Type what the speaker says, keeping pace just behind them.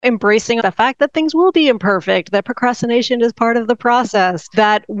embracing the fact that things will be imperfect, that procrastination is part of the process,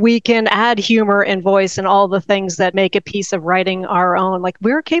 that we can add humor and voice and all the things that make a piece of writing our own. Like,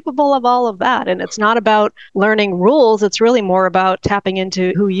 we're capable of all of that. And it's not about learning rules. It's really more about tapping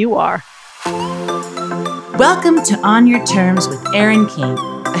into who you are. Welcome to On Your Terms with Erin King,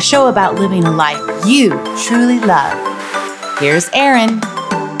 a show about living a life you truly love. Here's Erin.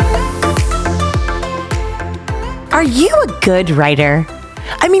 Are you a good writer?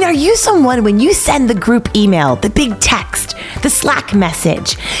 I mean, are you someone when you send the group email, the big text, the Slack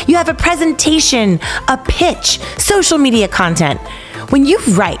message, you have a presentation, a pitch, social media content, when you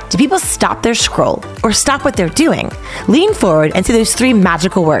write, do people stop their scroll or stop what they're doing, lean forward and say those three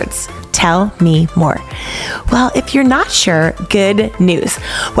magical words? Tell me more. Well, if you're not sure, good news.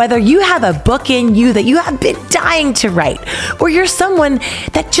 Whether you have a book in you that you have been dying to write, or you're someone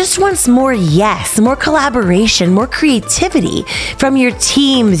that just wants more more collaboration, more creativity from your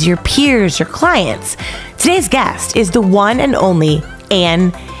teams, your peers, your clients, today's guest is the one and only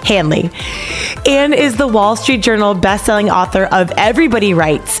Ann Handley. Ann is the Wall Street Journal bestselling author of Everybody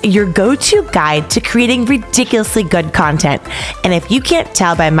Writes, your go-to guide to creating ridiculously good content. And if you can't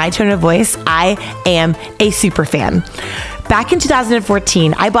tell by my tone of voice, I am a super fan. Back in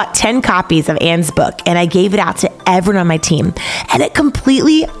 2014, I bought 10 copies of Ann's book and I gave it out to everyone on my team. And it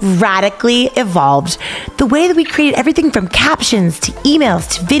completely, radically evolved the way that we created everything from captions to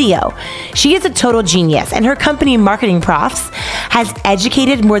emails to video. She is a total genius, and her company, Marketing Profs, has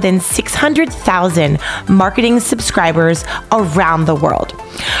educated more than 600,000 marketing subscribers around the world.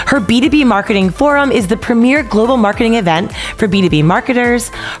 Her B2B Marketing Forum is the premier global marketing event for B2B marketers.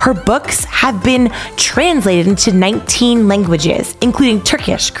 Her books have been translated into 19 languages, including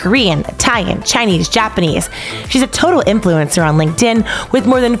Turkish, Korean, Italian, Chinese, Japanese. She's a total influencer on LinkedIn with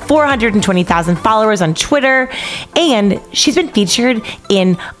more than 420,000 followers on Twitter. And she's been featured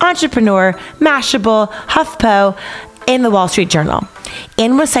in Entrepreneur, Mashable, HuffPo, and the Wall Street Journal.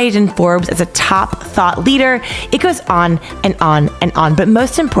 Ann was cited in Forbes as a top thought leader. It goes on and on and on. But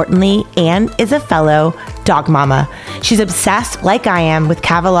most importantly, Ann is a fellow dog mama. She's obsessed, like I am, with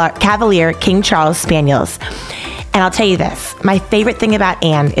Cavalier King Charles Spaniels. And I'll tell you this, my favorite thing about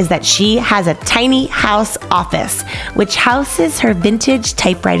Ann is that she has a tiny house office, which houses her vintage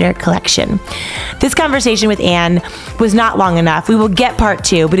typewriter collection. This conversation with Ann was not long enough. We will get part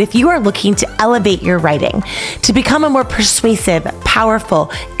two, but if you are looking to elevate your writing, to become a more persuasive, powerful,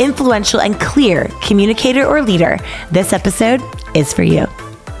 influential, and clear communicator or leader, this episode is for you.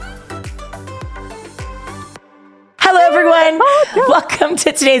 Hello, everyone. Welcome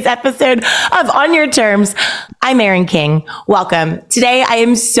to today's episode of On Your Terms. I'm Erin King. Welcome. Today, I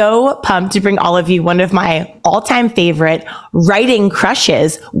am so pumped to bring all of you one of my all-time favorite writing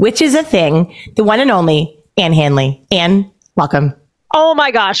crushes, which is a thing, the one and only Ann Handley. Ann, welcome. Oh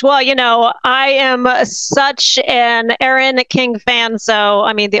my gosh. Well, I am such an Erin King fan. So,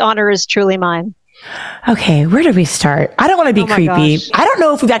 the honor is truly mine. Okay, where do we start? I don't want to be creepy. Gosh. I don't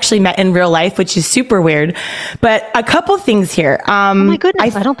know if we've actually met in real life, which is super weird, but a couple things here. Oh my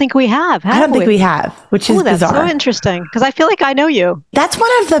goodness, I don't think we have. I don't think we have, which is that's bizarre. So interesting, because I feel like I know you. That's one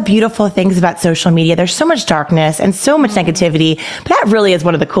of the beautiful things about social media. There's so much darkness and so much negativity, but that really is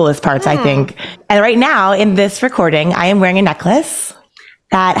one of the coolest parts, I think. And right now in this recording, I am wearing a necklace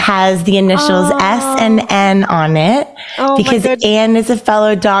that has the initials S and N on it, because Ann is a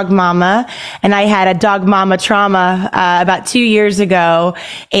fellow dog mama, and I had a dog mama trauma about 2 years ago,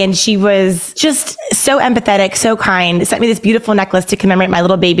 and she was just so empathetic, so kind, sent me this beautiful necklace to commemorate my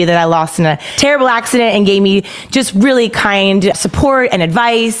little baby that I lost in a terrible accident, and gave me just really kind support and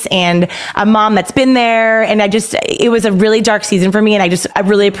advice, and a mom that's been there. And it was a really dark season for me, and I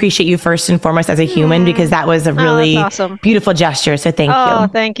really appreciate you first and foremost as a human, because that was a really awesome, beautiful gesture. So thank you. Oh,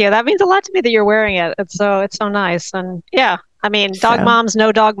 thank you. That means a lot to me that you're wearing it. It's so nice. And yeah, dog moms,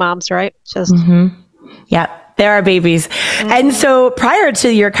 no dog moms, right? Just yeah. There are babies. And so prior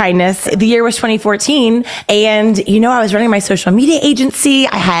to your kindness, the year was 2014. And, I was running my social media agency.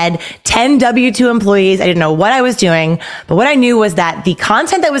 I had 10 W-2 employees. I didn't know what I was doing. But what I knew was that the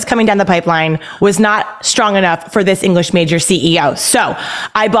content that was coming down the pipeline was not strong enough for this English major CEO. So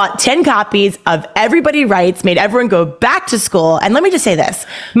I bought 10 copies of Everybody Writes, made everyone go back to school. And let me just say this.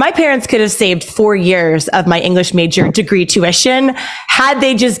 My parents could have saved 4 years of my English major degree tuition. Had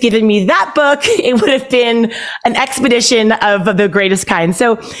they just given me that book, it would have been an expedition of the greatest kind.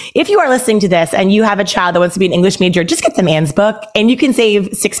 So if you are listening to this and you have a child that wants to be an English major, just get them Ann's book and you can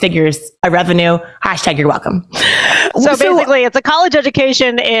save 6 figures of revenue. # you're welcome. So basically it's a college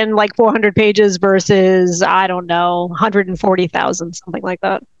education in like 400 pages versus, I don't know, 140,000, something like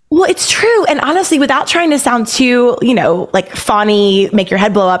that. Well, it's true. And honestly, without trying to sound too, like funny, make your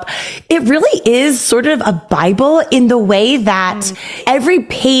head blow up, it really is sort of a Bible in the way that every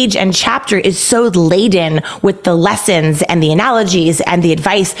page and chapter is so laden with the lessons and the analogies and the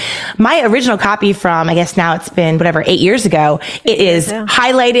advice. My original copy from, I guess now it's been 8 years ago, it is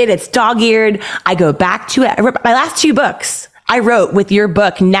highlighted, it's dog-eared. I go back to it. I wrote my last 2 books I wrote with your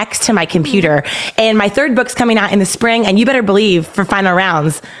book next to my computer, and my 3rd book's coming out in the spring. And you better believe for final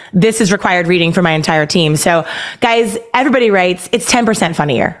rounds, this is required reading for my entire team. So guys, everybody writes, it's 10%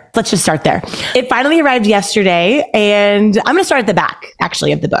 funnier. Let's just start there. It finally arrived yesterday, and I'm going to start at the back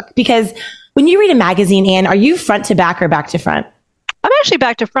actually of the book, because when you read a magazine, Anne, are you front to back or back to front? I'm actually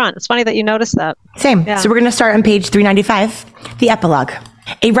back to front. It's funny that you noticed that. Same. Yeah. So we're going to start on page 395, the epilogue.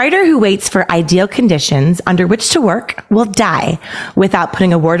 A writer who waits for ideal conditions under which to work will die without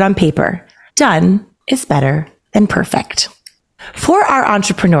putting a word on paper. Done is better than perfect. For our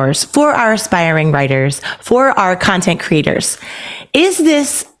entrepreneurs, for our aspiring writers, for our content creators, is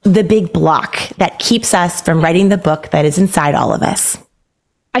this the big block that keeps us from writing the book that is inside all of us?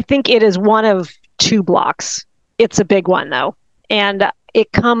 I think it is one of 2 blocks. It's a big one, though. And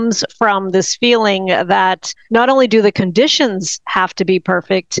it comes from this feeling that not only do the conditions have to be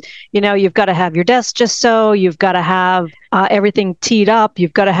perfect, you've got to have your desk just so, you've got to have everything teed up,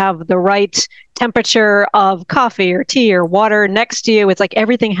 you've got to have the right temperature of coffee or tea or water next to you. It's like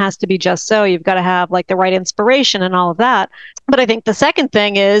everything has to be just so. You've got to have like the right inspiration and all of that. But I think the second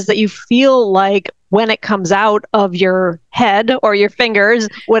thing is that you feel like when it comes out of your head or your fingers,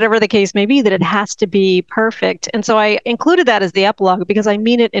 whatever the case may be, that it has to be perfect. And so I included that as the epilogue because I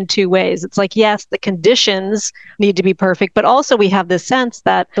mean it in 2 ways. It's like, yes, the conditions need to be perfect, but also we have this sense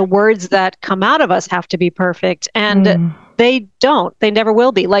that the words that come out of us have to be perfect. And they don't. They never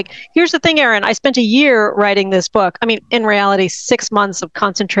will be. Like, here's the thing, Erin. I spent a year writing this book. I mean, in reality, 6 months of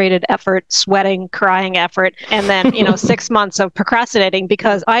concentrated effort, sweating, crying effort, and then, 6 months of procrastinating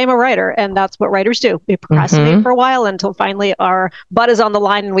because I am a writer and that's what writers do. We procrastinate for a while until finally our butt is on the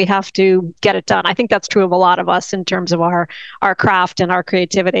line and we have to get it done. I think that's true of a lot of us in terms of our craft and our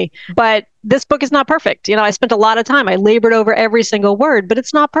creativity. But this book is not perfect. I spent a lot of time. I labored over every single word, but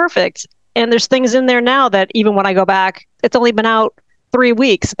it's not perfect. And there's things in there now that even when I go back, it's only been out 3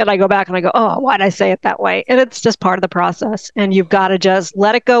 weeks, and I go back and I go, oh, why did I say it that way? And it's just part of the process. And you've got to just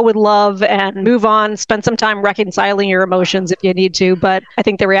let it go with love and move on, spend some time reconciling your emotions if you need to. But I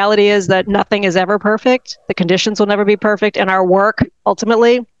think the reality is that nothing is ever perfect. The conditions will never be perfect. And our work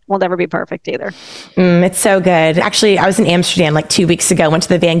ultimately will never be perfect either. It's so good. Actually, I was in Amsterdam 2 weeks ago, went to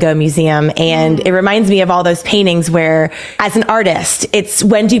the Van Gogh Museum, and it reminds me of all those paintings where, as an artist, it's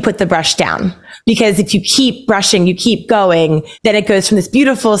when do you put the brush down? Because if you keep brushing, you keep going, then it goes from this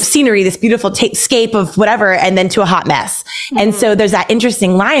beautiful scenery, this beautiful scape of whatever, and then to a hot mess. And so there's that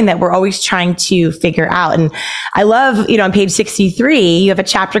interesting line that we're always trying to figure out. And I love, on page 63, you have a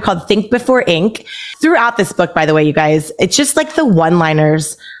chapter called Think Before Ink. Throughout this book, by the way, you guys, it's just like the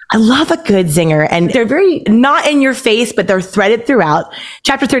one-liners. I love a good zinger, and they're very not in your face, but they're threaded throughout.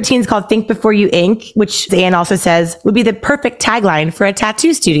 Chapter 13 is called Think Before You Ink, which Anne also says would be the perfect tagline for a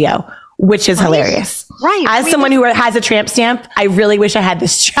tattoo studio, which is hilarious. Right. As someone who has a tramp stamp, I really wish I had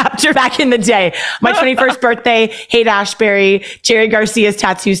this chapter back in the day. My 21st birthday, Haight-Ashbury, Jerry Garcia's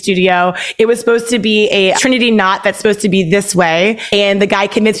tattoo studio. It was supposed to be a Trinity knot that's supposed to be this way. And the guy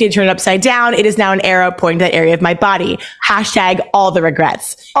convinced me to turn it upside down. It is now an arrow pointing to that area of my body. Hashtag all the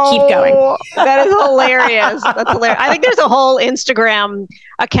regrets. Keep going. That is hilarious. That's hilarious. I think there's a whole Instagram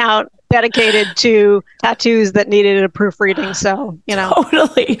account dedicated to tattoos that needed a proofreading. So,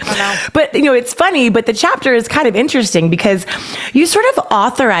 Totally. But, it's funny, but the chapter is kind of interesting because you sort of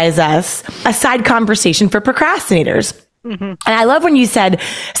authorize us a side conversation for procrastinators. And I love when you said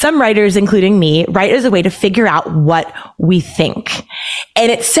some writers, including me, write as a way to figure out what we think.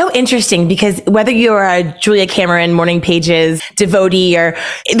 And it's so interesting because whether you're a Julia Cameron Morning Pages devotee, or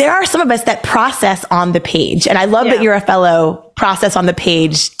there are some of us that process on the page. And I love that you're a fellow process on the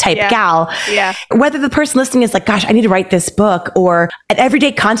page type gal. Yeah. Whether the person listening is like, gosh, I need to write this book, or an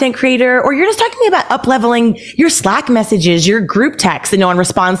everyday content creator, or you're just talking about up-leveling your Slack messages, your group text, and no one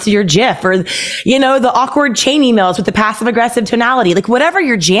responds to your GIF, or, the awkward chain emails with the passive aggressive tonality, whatever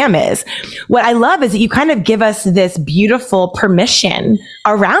your jam is. What I love is that you kind of give us this beautiful permission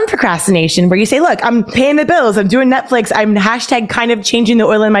around procrastination where you say, look, I'm paying the bills, I'm doing Netflix, I'm hashtag kind of changing the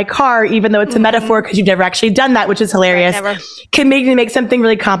oil in my car, even though it's a metaphor because you've never actually done that, which is hilarious. Never. can make something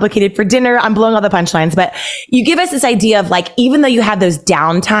really complicated for dinner. I'm blowing all the punchlines, but you give us this idea of like, even though you have those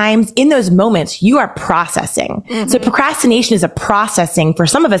down times, in those moments, you are processing. So procrastination is a processing for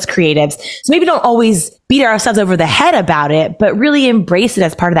some of us creatives. So maybe don't always beat ourselves over the head about it, but really embrace it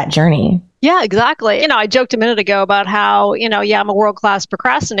as part of that journey. Yeah, exactly. I joked a minute ago about how, I'm a world-class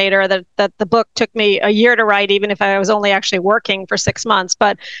procrastinator, that the book took me a year to write, even if I was only actually working for 6 months.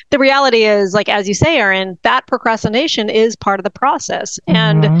 But the reality is, like, as you say, Erin, that procrastination is part of the process.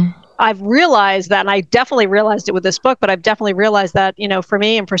 And I've realized that, and I definitely realized it with this book, but I've definitely realized that, for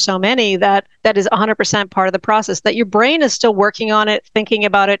me and for so many, that is 100% part of the process, that your brain is still working on it, thinking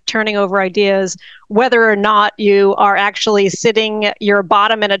about it, turning over ideas, whether or not you are actually sitting your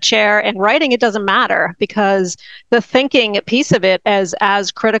bottom in a chair and writing, it doesn't matter, because the thinking piece of it is as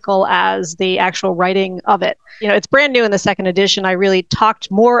critical as the actual writing of it. It's brand new in the second edition. I really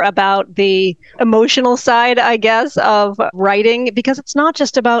talked more about the emotional side, I guess, of writing, because it's not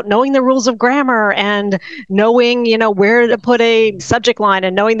just about knowing the rules of grammar and knowing, where to put a subject line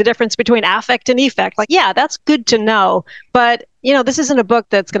and knowing the difference between affect and effect. Like, yeah, that's good to know. But this isn't a book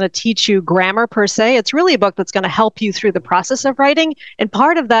that's going to teach you grammar per se. It's really a book that's going to help you through the process of writing. And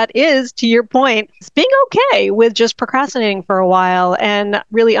part of that is, to your point, being okay with just procrastinating for a while and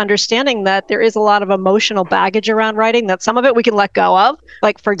really understanding that there is a lot of emotional baggage around writing, that some of it we can let go of.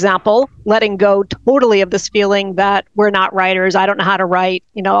 Like, for example, letting go totally of this feeling that we're not writers, I don't know how to write,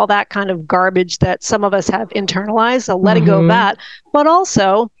 all that kind of garbage that some of us have internalized. So letting go of that. But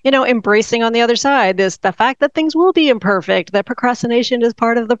also, embracing on the other side the fact that things will be imperfect, that procrastination is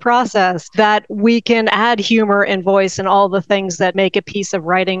part of the process, that we can add humor and voice and all the things that make a piece of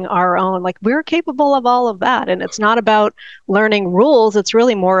writing our own. Like, we're capable of all of that. And it's not about learning rules. It's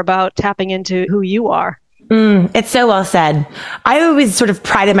really more about tapping into who you are. It's so well said. I always sort of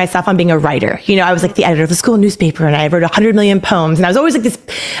prided myself on being a writer. I was like the editor of the school newspaper, and I wrote 100 million poems, and I was always like this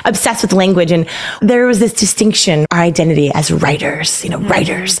obsessed with language. And there was this distinction, our identity as writers,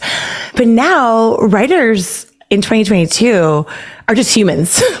 writers. But now writers in 2022 are just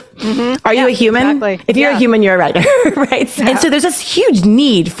humans. Are you a human? Exactly. If you're a human, you're a writer, right? Yeah. And so there's this huge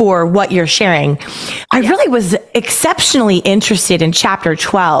need for what you're sharing. I really was exceptionally interested in chapter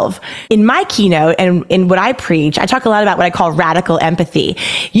 12. In my keynote and in what I preach, I talk a lot about what I call radical empathy.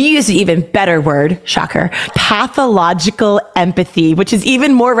 You use an even better word, shocker, pathological empathy, which is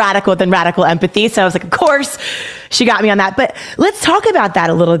even more radical than radical empathy. So I was like, of course, she got me on that. But let's talk about that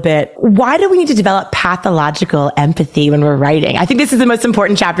a little bit. Why do we need to develop pathological empathy when we're writing? I think this is the most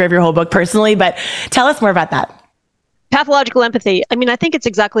important chapter of your whole book personally, but tell us more about that. Pathological empathy. I think it's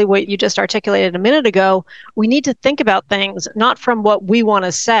exactly what you just articulated a minute ago. We need to think about things not from what we want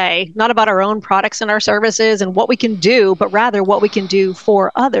to say, not about our own products and our services and what we can do, but rather what we can do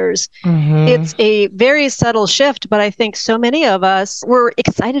for others. It's a very subtle shift, but I think so many of us, we're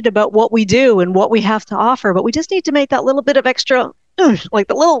excited about what we do and what we have to offer, but we just need to make that little bit of extra like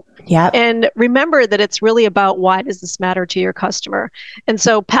the little, and remember that it's really about, why does this matter to your customer? And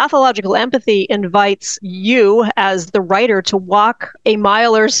so pathological empathy invites you as the writer to walk a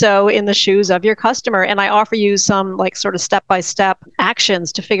mile or so in the shoes of your customer. And I offer you some sort of step-by-step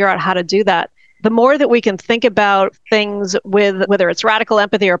actions to figure out how to do that. The more that we can think about things with, whether it's radical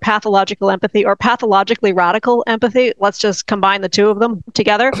empathy or pathologically radical empathy, let's just combine the two of them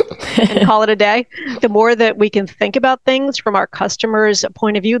together and call it a day. The more that we can think about things from our customer's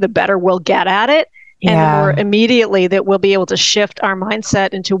point of view, the better we'll get at it. And the more immediately that we'll be able to shift our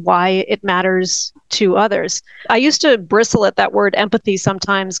mindset into why it matters to others. I used to bristle at that word empathy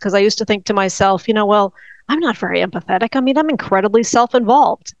sometimes, because I used to think to myself, I'm not very empathetic. I'm incredibly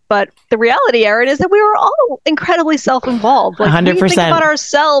self-involved. But the reality, Erin, is that we were all incredibly self-involved. 100%. We think about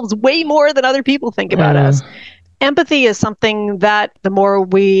ourselves way more than other people think about us. Empathy is something that the more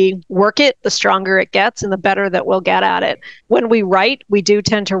we work it, the stronger it gets and the better that we'll get at it. When we write, we do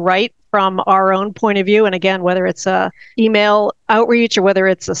tend to write from our own point of view. And again, whether it's a email outreach or whether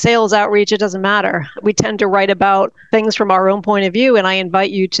it's a sales outreach, it doesn't matter. We tend to write about things from our own point of view. And I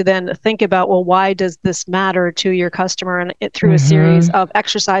invite you to then think about, well, why does this matter to your customer? And through a series of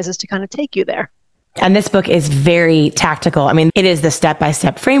exercises to kind of take you there. And this book is very tactical. It is the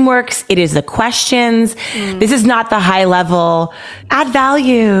step-by-step frameworks. It is the questions. This is not the high level, add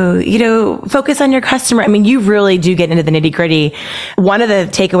value, focus on your customer. You really do get into the nitty-gritty. One of the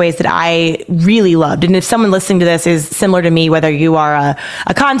takeaways that I really loved, and if someone listening to this is similar to me, whether you are a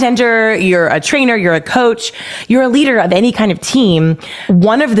contenter, you're a trainer, you're a coach, you're a leader of any kind of team,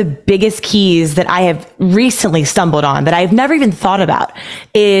 one of the biggest keys that I have recently stumbled on that I've never even thought about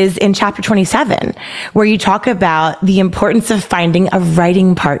is in chapter 27. where you talk about the importance of finding a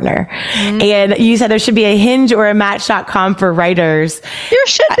writing partner. And you said there should be a Hinge or a Match.com for writers. There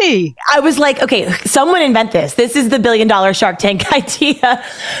should be. I was like, okay, someone invent this. This is the $1 billion Shark Tank idea.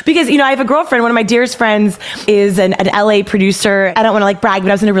 Because, I have a girlfriend, one of my dearest friends is an LA producer. I don't want to brag,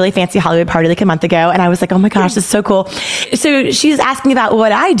 but I was in a really fancy Hollywood party a month ago. And I was like, oh my gosh, this is so cool. So she's asking about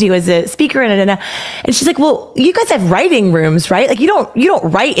what I do as a speaker. And she's like, well, you guys have writing rooms, right? You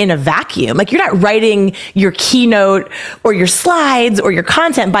don't write in a vacuum. You're not writing your keynote or your slides or your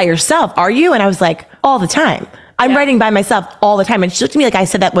content by yourself, are you? And I was like, all the time. I'm writing by myself all the time. And she looked at me like I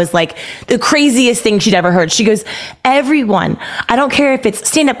said that was the craziest thing she'd ever heard. She goes, everyone, I don't care if it's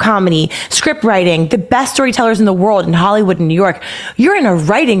stand-up comedy, script writing, the best storytellers in the world in Hollywood and New York, you're in a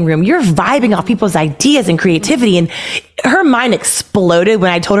writing room. You're vibing off people's ideas and creativity. And her mind exploded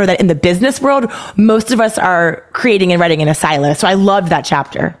when I told her that in the business world, most of us are creating and writing in a silo. So I loved that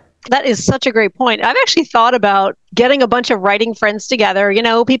chapter. That is such a great point. I've actually thought about getting a bunch of writing friends together,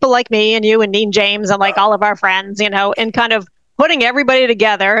 people like me and you and Neen James and all of our friends, and kind of putting everybody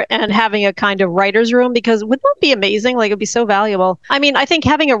together and having a kind of writer's room, because wouldn't that be amazing? It'd be so valuable. I think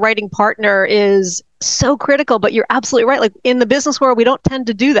having a writing partner is so critical, but you're absolutely right. In the business world, we don't tend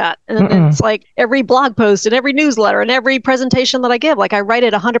to do that. And it's every blog post and every newsletter and every presentation that I give, I write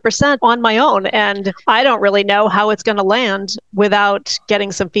it 100% on my own. And I don't really know how it's going to land without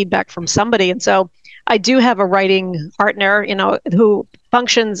getting some feedback from somebody. And so I do have a writing partner, who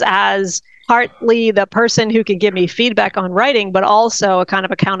functions as partly the person who can give me feedback on writing, but also a kind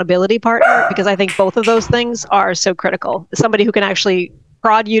of accountability partner, because I think both of those things are so critical. Somebody who can actually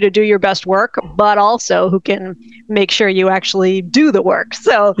prod you to do your best work, but also who can make sure you actually do the work.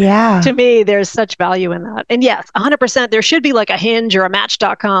 So to me, there's such value in that. And yes, 100%, there should be a Hinge or a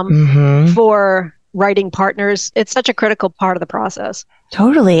Match.com for writing partners. It's such a critical part of the process.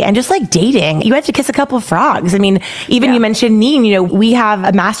 Totally. And just dating, you have to kiss a couple of frogs. You mentioned Neen, we have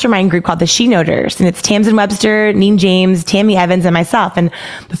a mastermind group called the She Noters, and it's Tamsin Webster, Neen James, Tammy Evans, and myself. And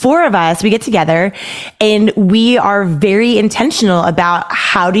the four of us, we get together and we are very intentional about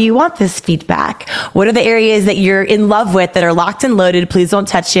how do you want this feedback? What are the areas that you're in love with that are locked and loaded? Please don't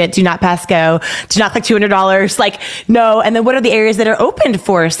touch it. Do not pass go. Do not click $200. No. And then what are the areas that are open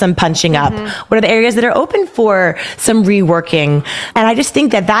for some punching up? What are the areas that are open for some reworking? And I just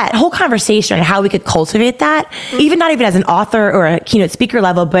think that whole conversation and how we could cultivate that, not even as an author or a keynote speaker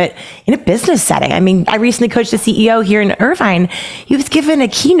level, but in a business setting. I recently coached a CEO here in Irvine. He was given a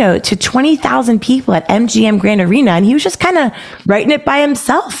keynote to 20,000 people at MGM Grand Arena, and he was just kind of writing it by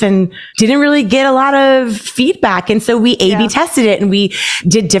himself and didn't really get a lot of feedback. And so we A/B tested it, and we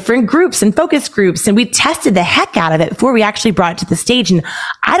did different groups and focus groups, and we tested the heck out of it before we actually brought it to the stage. And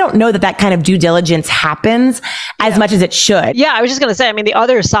I don't know that kind of due diligence happens as much as it should. Yeah, I was just going to say, the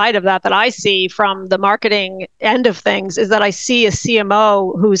other side of that I see from the marketing end of things is that I see a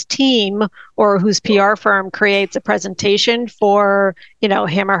CMO whose team or whose PR firm creates a presentation for,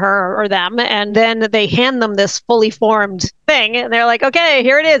 him or her or them. And then they hand them this fully formed thing. And they're like, okay,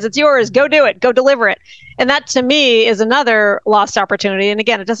 here it is. It's yours. Go do it. Go deliver it. And that to me is another lost opportunity. And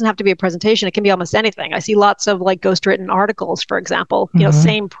again, it doesn't have to be a presentation. It can be almost anything. I see lots of ghostwritten articles, for example,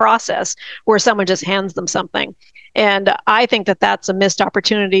 same process where someone just hands them something. And I think that that's a missed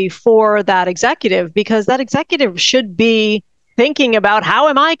opportunity for that executive, because that executive should be thinking about, how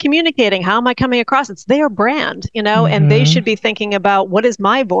am I communicating? How am I coming across? It's their brand, and they should be thinking about, what is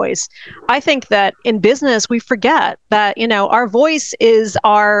my voice? I think that in business, we forget that, our voice is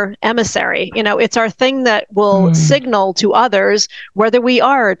our emissary. It's our thing that will signal to others whether we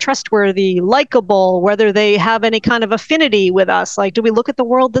are trustworthy, likable, whether they have any kind of affinity with us. Do we look at the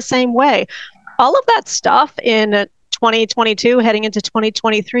world the same way? All of that stuff in 2022 heading into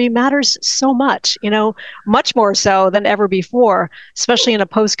 2023 matters so much, much more so than ever before, especially in a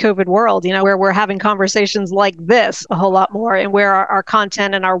post-COVID world, where we're having conversations like this a whole lot more, and where our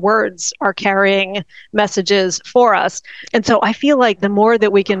content and our words are carrying messages for us. And so I feel like the more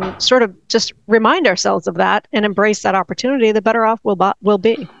that we can sort of just remind ourselves of that and embrace that opportunity, the better off we'll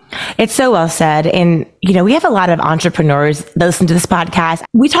be. It's so well said. And, we have a lot of entrepreneurs that listen to this podcast.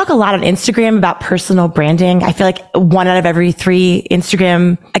 We talk a lot on Instagram about personal branding. I feel like 1 out of every 3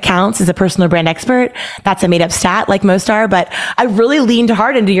 Instagram accounts is a personal brand expert. That's a made up stat, like most are. But I really leaned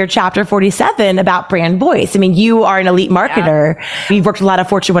hard into your chapter 47 about brand voice. You are an elite marketer. Yeah. You've worked with a lot of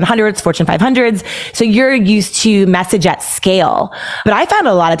Fortune 100s, Fortune 500s. So you're used to message at scale. But I found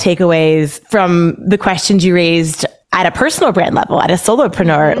a lot of takeaways from the questions you raised at a personal brand level, at a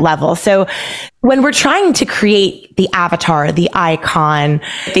solopreneur level. So when we're trying to create the avatar, the icon,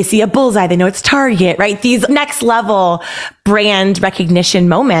 they see a bullseye, they know it's Target, right? These next level brand recognition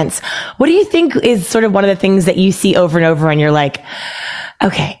moments. What do you think is sort of one of the things that you see over and over and you're like,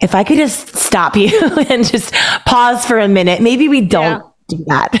 okay, if I could just stop you and just pause for a minute, maybe we don't do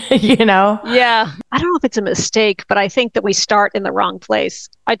that, Yeah. I don't know if it's a mistake, but I think that we start in the wrong place.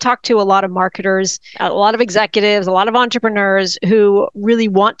 I talk to a lot of marketers, a lot of executives, a lot of entrepreneurs who really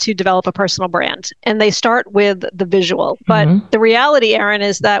want to develop a personal brand, and they start with the visual. But the reality, Erin,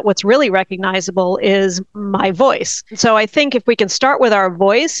 is that what's really recognizable is my voice. So I think if we can start with our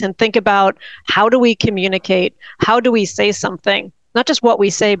voice and think about how do we communicate, how do we say something, not just what we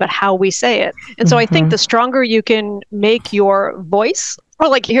say, but how we say it. And so I think the stronger you can make your voice, or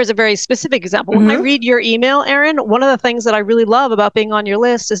like, here's a very specific example. When I read your email, Erin, one of the things that I really love about being on your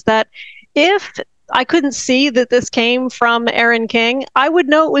list is that if I couldn't see that this came from Erin King, I would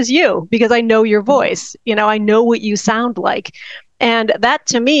know it was you because I know your voice. I know what you sound like. And that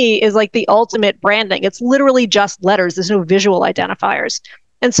to me is like the ultimate branding. It's literally just letters. There's no visual identifiers.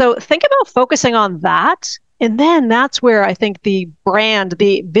 And so think about focusing on that. And then that's where I think the brand,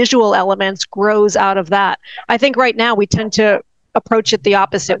 the visual elements grows out of that. I think right now we tend to approach it the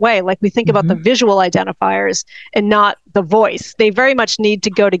opposite way. Like we think about the visual identifiers and not the voice. They very much need to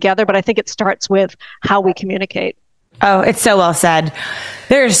go together, but I think it starts with how we communicate. Oh, it's so well said.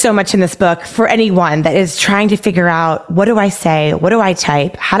 There is so much in this book for anyone that is trying to figure out, what do I say? What do I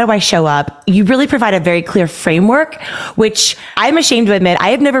type? How do I show up? You really provide a very clear framework, which I'm ashamed to admit, I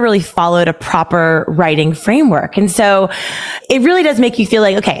have never really followed a proper writing framework. And so it really does make you feel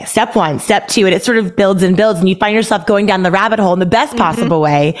like, okay, step 1, step 2, and it sort of builds and builds and you find yourself going down the rabbit hole in the best possible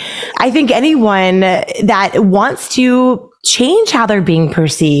way. I think anyone that wants to change how they're being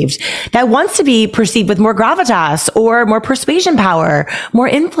perceived, that wants to be perceived with more gravitas or more persuasion power, more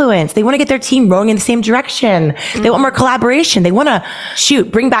influence. They want to get their team rowing in the same direction. They want more collaboration. They want to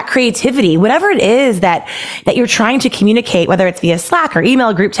bring back creativity, whatever it is that you're trying to communicate, whether it's via Slack or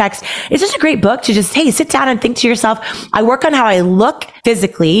email, group text. It's just a great book to just, hey, sit down and think to yourself, I work on how I look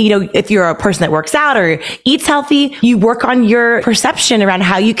physically. If you're a person that works out or eats healthy, you work on your perception around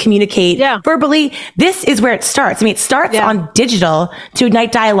how you communicate verbally. This is where it starts. I mean, it starts on digital to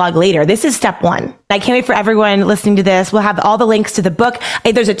ignite dialogue later. This is step 1. I can't wait for everyone listening to this. We'll have all the links to the book.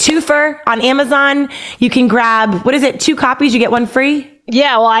 There's a twofer on Amazon. You can grab, 2 copies, you get 1 free?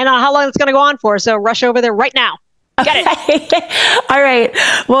 Yeah, well, I know how long it's going to go on for, so rush over there right now. Get it. All right.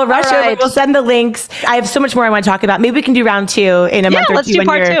 Well, rush over. We'll send the links. I have so much more I want to talk about. Maybe we can do round 2 in a month or 2. Let's do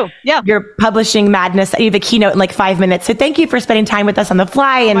part 2. Yeah. You're publishing madness. You have a keynote in like 5 minutes. So thank you for spending time with us on the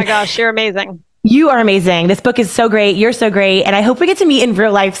fly. And oh my gosh, you're amazing. You are amazing. This book is so great. You're so great. And I hope we get to meet in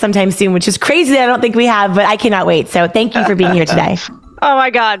real life sometime soon, which is crazy that I don't think we have, but I cannot wait. So thank you for being here today. Oh my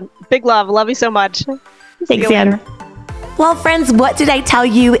God. Big love. Love you so much. Thanks, Anne. Well, friends, what did I tell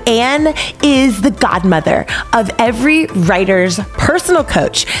you? Anne is the godmother of every writer's personal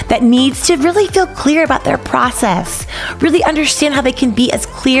coach that needs to really feel clear about their process, really understand how they can be as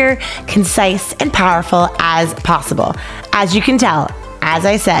clear, concise, and powerful as possible. As you can tell, as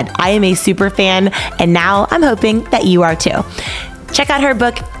I said, I am a super fan, and now I'm hoping that you are too. Check out her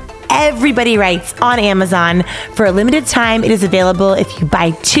book, Everybody Writes, on Amazon. For a limited time, it is available. If you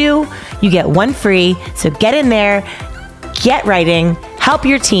buy 2, you get 1 free. So get in there, get writing, help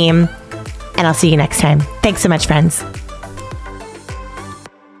your team, and I'll see you next time. Thanks so much, friends.